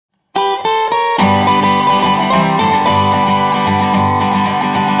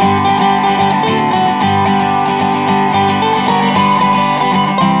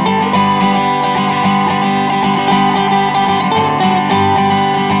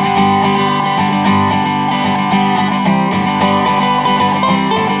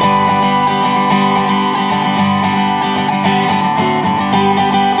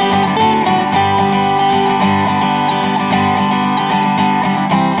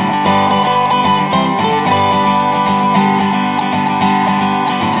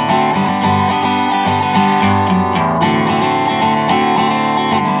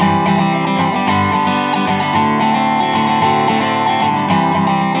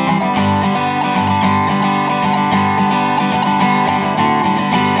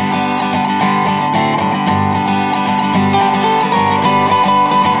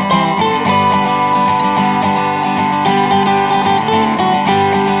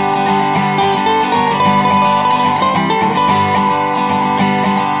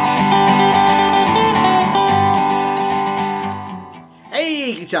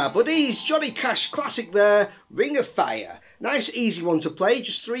buddies, Johnny Cash classic there, Ring of Fire. Nice easy one to play,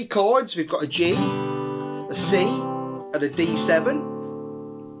 just 3 chords. We've got a G, a C and a D7.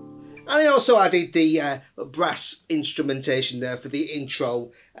 And I also added the brass instrumentation there for the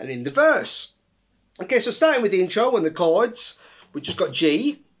intro and in the verse. Okay, so starting with the intro and the chords, we just got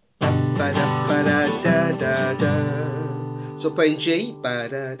G. So playing G,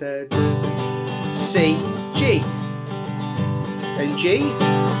 C, G, then G,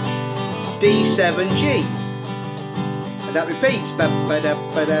 D7, G, and that repeats.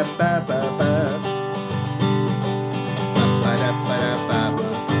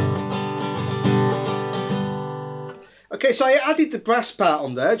 Okay, so I added the brass part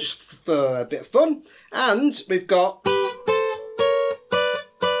on there just for a bit of fun, and we've got.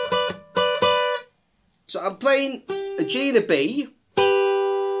 So I'm playing a G and a B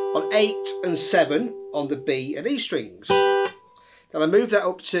on 8 and 7 on the B and E strings. Then I move that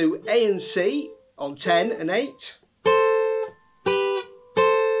up to A and C on 10 and 8.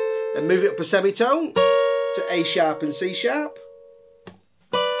 Then move it up a semitone to A sharp and C sharp.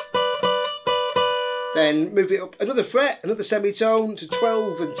 Then move it up another fret, another semitone to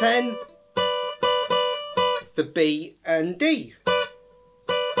 12 and 10 for B and D.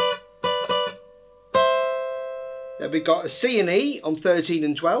 Then we've got a C and E on 13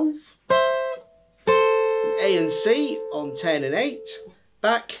 and 12. An A and C on 10 and 8.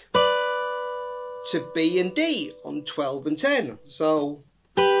 Back to B and D on 12 and 10. So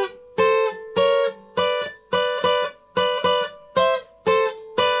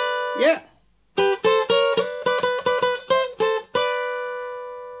yeah.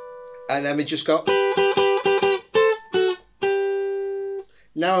 And then we just got.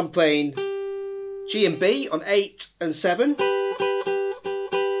 Now I'm playing G and B on 8 and 7.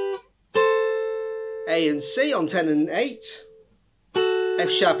 A and C on 10 and 8. F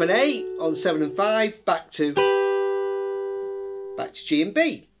sharp and A on 7 and 5. Back to G and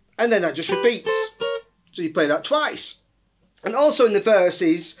B. And then that just repeats. So you play that twice. And also in the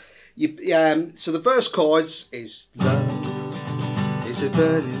verses, so the verse chords is love is a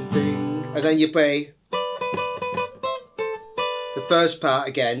burning thing. And then you play the first part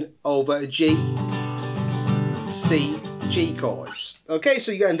again over a G, C, G chords. Okay,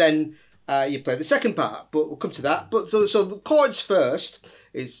 so and then you play the second part, but we'll come to that. But so the chords first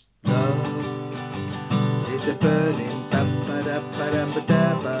is love is a burning ba ba da ba da ba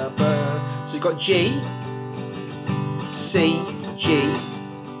da ba ba. So you've got G, C, G,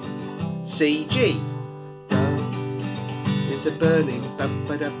 C, G. Love is a burning ba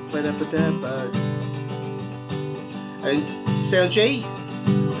ba da ba da ba da ba. And stay on G.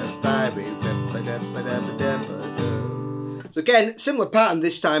 So again, similar pattern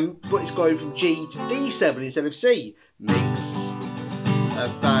this time, but it's going from G to D7 instead of C. Mix a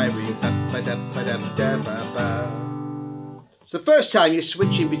fiery. So the first time you're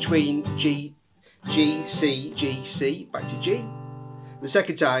switching between G, G, C, G, C, back to G. The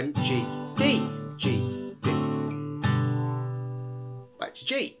second time, G, D, G, D, back to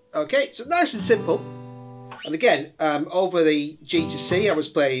G. Okay, so nice and simple. And again, over the G to C, I was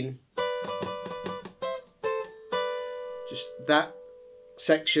playing just that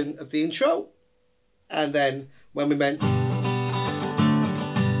section of the intro. And then when we went,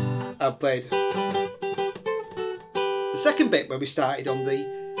 I played the second bit where we started on the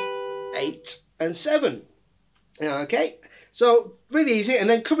 8 and 7. Okay, so really easy. And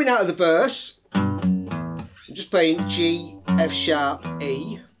then coming out of the verse, I'm just playing G, F sharp,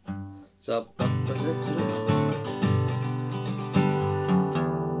 E. So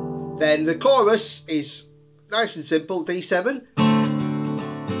then the chorus is nice and simple, D7,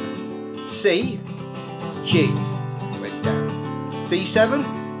 C, G, went down, D7,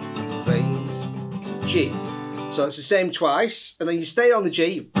 plays, G. So it's the same twice, and then you stay on the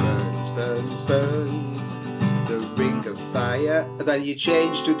G, burns, burns, burns, the ring of fire, and then you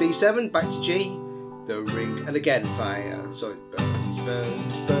change to D7, back to G, the ring, and again fire, so it burns,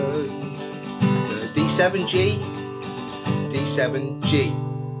 burns, burns, the D7G, D7G.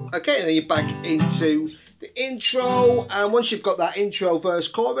 Okay, and then you're back into the intro, and once you've got that intro, verse,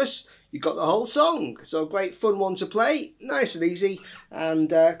 chorus, you've got the whole song. So great fun one to play, nice and easy,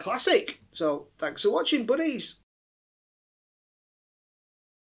 and classic. So thanks for watching, buddies.